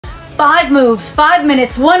5 moves, 5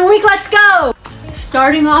 minutes, 1 week, let's go.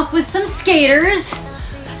 Starting off with some skaters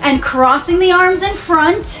and crossing the arms in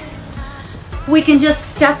front. We can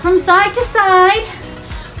just step from side to side,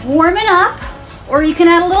 warming up, or you can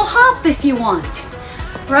add a little hop if you want,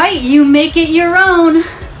 right? You make it your own.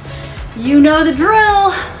 You know the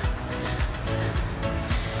drill.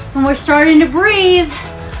 And we're starting to breathe,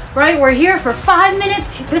 right? We're here for 5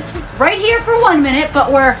 minutes, this right here for 1 minute,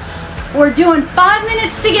 but we're doing 5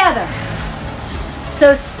 minutes together.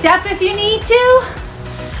 So step if you need to,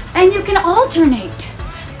 and you can alternate.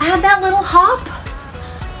 Add that little hop,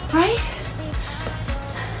 right?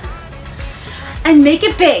 And make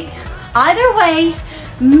it big. Either way,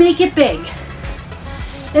 make it big.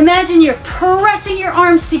 Imagine you're pressing your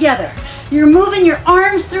arms together. You're moving your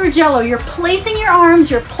arms through Jello. You're placing your arms,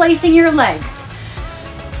 you're placing your legs.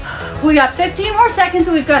 We got 15 more seconds.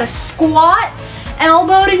 We've got a squat,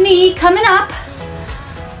 elbow to knee coming up.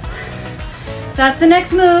 That's the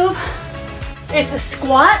next move. It's a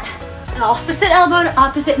squat, opposite elbow to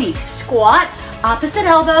opposite knee. Squat, opposite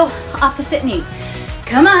elbow, opposite knee.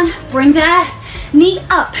 Come on, bring that knee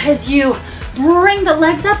up as you bring the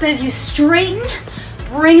legs up, as you straighten.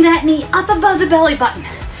 Bring that knee up above the belly button.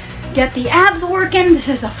 Get the abs working. This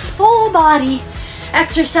is a full body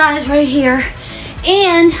exercise right here.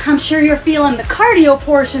 And I'm sure you're feeling the cardio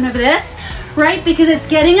portion of this, right? Because it's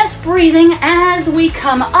getting us breathing as we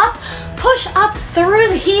come up, push up through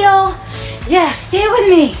the heel. Yeah, stay with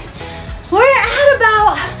me. We're at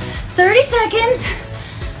about 30 seconds.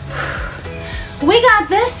 We got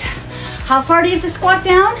this. How far do you have to squat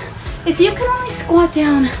down? If you can only squat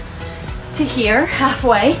down to here,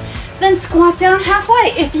 halfway, then squat down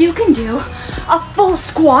halfway. If you can do a full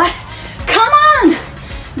squat, come on,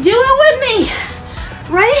 do it with me,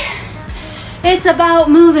 right? It's about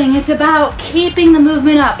moving. It's about keeping the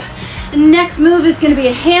movement up. The next move is going to be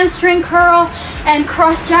a hamstring curl and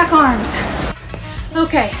cross jack arms.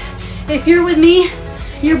 Okay, if you're with me,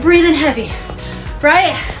 you're breathing heavy,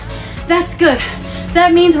 right? That's good.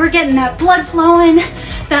 That means we're getting that blood flowing,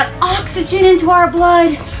 that oxygen into our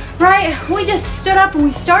blood, right? We just stood up and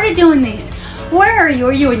we started doing these. Where are you?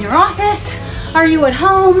 Are you in your office? Are you at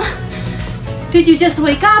home? Did you just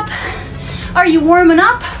wake up? Are you warming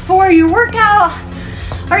up for your workout?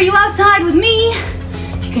 Are you outside with me?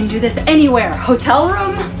 You can do this anywhere. Hotel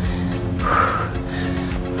room.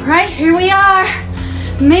 Right, here we are.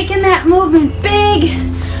 Making that movement big.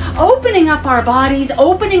 Opening up our bodies,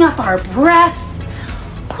 opening up our breath.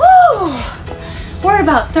 Woo! We're at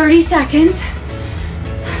about 30 seconds.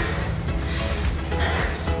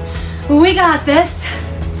 We got this.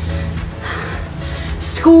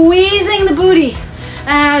 Squeezing the booty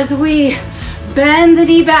as we bend the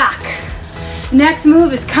knee back. Next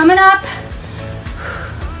move is coming up.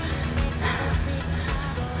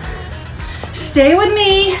 Stay with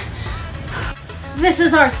me. This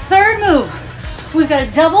is our third move. We've got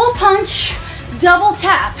a double punch, double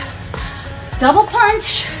tap. Double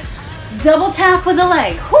punch, double tap with the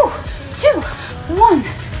leg. Whew. 2, 1,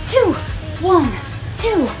 2, 1,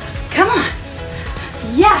 2. Come on.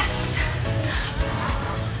 Yes.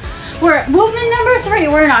 We're at movement number 3.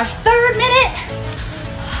 We're in our 3rd minute.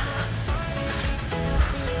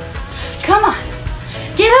 Come on.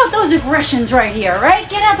 Get out those aggressions right here, right?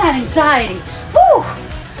 Get out that anxiety. Woo.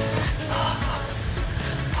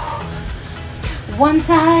 One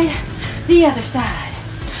side, the other side.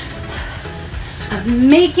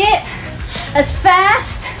 Make it as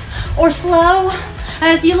fast or slow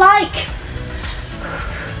as you like.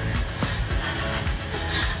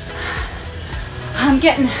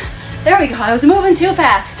 There we go, I was moving too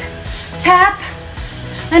fast. Tap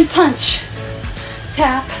and punch.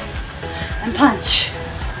 Tap and punch.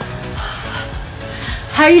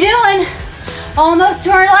 How you doing? Almost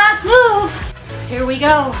to our last move. Here we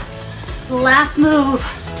go. Last move.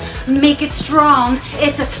 Make it strong.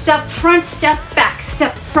 It's a step front, step back,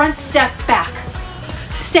 step front, step back.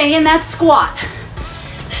 Stay in that squat.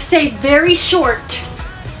 Stay very short,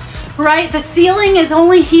 right? The ceiling is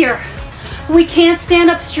only here. We can't stand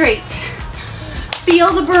up straight.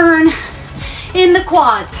 Feel the burn in the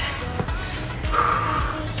quads.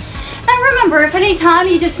 And remember, if any time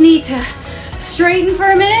you just need to straighten for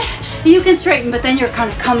a minute, you can straighten, but then you're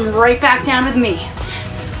gonna come right back down with me.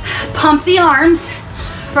 Pump the arms,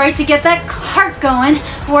 right, to get that heart going.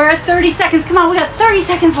 We're at 30 seconds. Come on, we got 30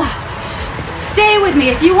 seconds left. Stay with me.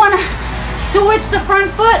 If you want to switch the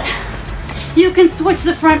front foot, you can switch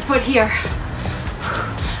the front foot here.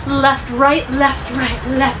 Left, right, left, right,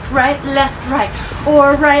 left, right, left, right.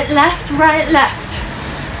 Or right, left, left.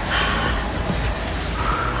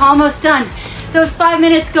 Almost done. Those 5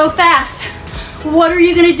 minutes go fast. What are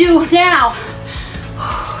you gonna do now?